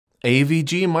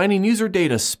AVG mining user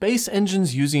data, space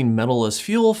engines using metal as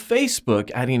fuel, Facebook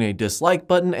adding a dislike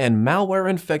button, and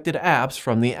malware-infected apps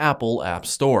from the Apple App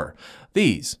Store.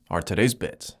 These are today's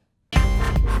bits.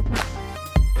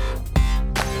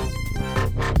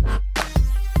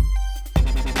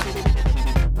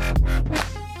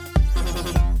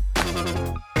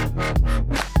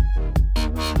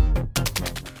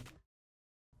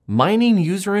 Mining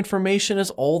user information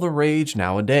is all the rage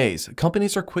nowadays.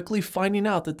 Companies are quickly finding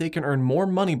out that they can earn more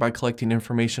money by collecting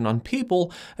information on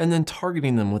people and then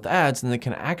targeting them with ads than they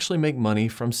can actually make money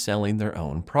from selling their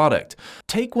own product.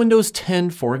 Take Windows 10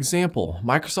 for example.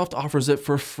 Microsoft offers it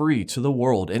for free to the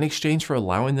world in exchange for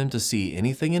allowing them to see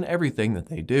anything and everything that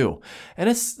they do. And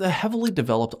it's a heavily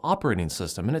developed operating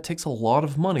system and it takes a lot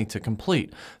of money to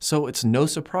complete. So it's no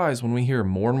surprise when we hear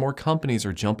more and more companies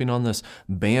are jumping on this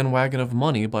bandwagon of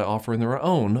money by offering their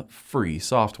own free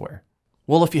software.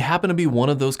 Well, if you happen to be one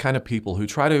of those kind of people who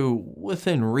try to,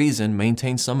 within reason,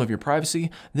 maintain some of your privacy,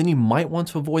 then you might want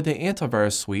to avoid the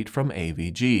antivirus suite from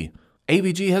AVG.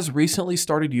 AVG has recently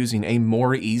started using a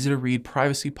more easy-to-read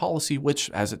privacy policy, which,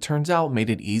 as it turns out,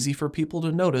 made it easy for people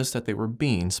to notice that they were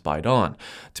being spied on.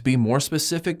 To be more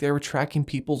specific, they were tracking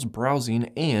people's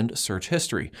browsing and search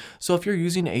history. So if you're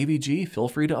using AVG, feel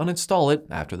free to uninstall it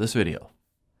after this video.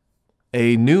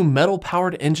 A new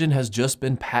metal-powered engine has just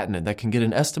been patented that can get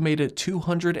an estimated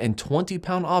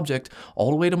 220-pound object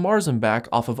all the way to Mars and back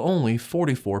off of only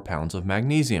 44 pounds of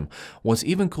magnesium. What's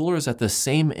even cooler is that the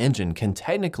same engine can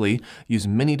technically use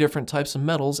many different types of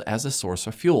metals as a source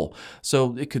of fuel.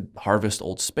 So it could harvest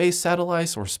old space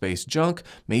satellites or space junk,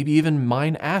 maybe even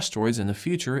mine asteroids in the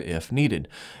future if needed.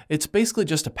 It's basically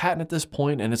just a patent at this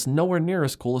point, and it's nowhere near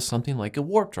as cool as something like a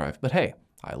warp drive, but hey,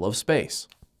 I love space.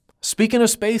 Speaking of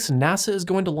space, NASA is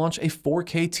going to launch a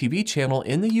 4K TV channel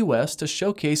in the US to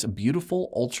showcase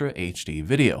beautiful Ultra HD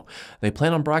video. They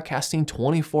plan on broadcasting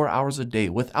 24 hours a day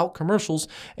without commercials,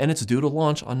 and it's due to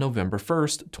launch on November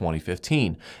 1st,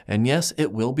 2015. And yes,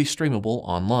 it will be streamable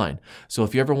online. So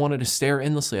if you ever wanted to stare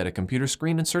endlessly at a computer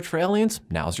screen and search for aliens,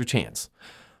 now's your chance.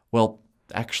 Well,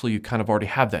 actually, you kind of already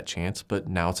have that chance, but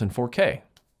now it's in 4K.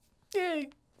 Yay!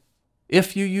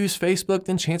 If you use Facebook,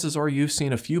 then chances are you've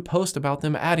seen a few posts about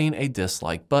them adding a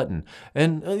dislike button.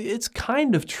 And it's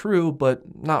kind of true, but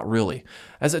not really.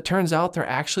 As it turns out, they're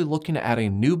actually looking to add a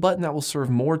new button that will serve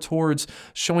more towards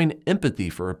showing empathy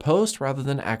for a post rather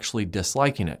than actually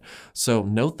disliking it. So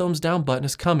no thumbs down button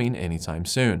is coming anytime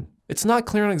soon. It's not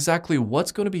clear on exactly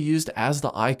what's going to be used as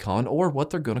the icon or what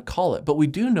they're going to call it, but we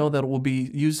do know that it will be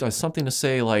used as something to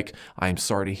say like, I'm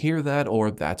sorry to hear that,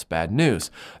 or that's bad news.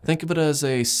 Think of it as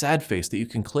a sad face that you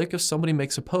can click if somebody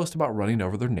makes a post about running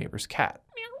over their neighbor's cat.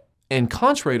 And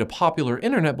contrary to popular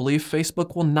internet belief,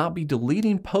 Facebook will not be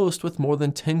deleting posts with more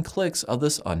than 10 clicks of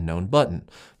this unknown button.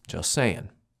 Just saying.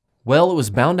 Well, it was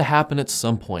bound to happen at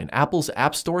some point. Apple's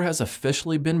App Store has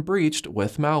officially been breached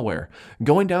with malware,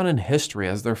 going down in history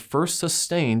as their first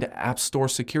sustained App Store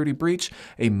security breach.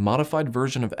 A modified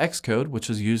version of Xcode,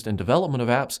 which is used in development of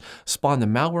apps, spawned the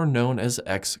malware known as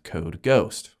Xcode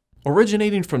Ghost.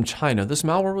 Originating from China, this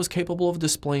malware was capable of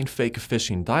displaying fake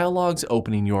phishing dialogues,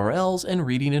 opening URLs, and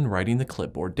reading and writing the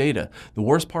clipboard data. The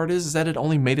worst part is that it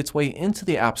only made its way into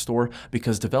the App Store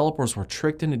because developers were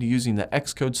tricked into using the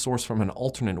Xcode source from an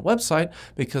alternate website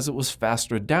because it was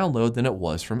faster to download than it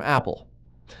was from Apple.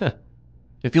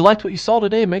 If you liked what you saw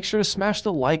today, make sure to smash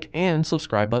the like and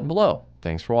subscribe button below.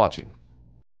 Thanks for watching.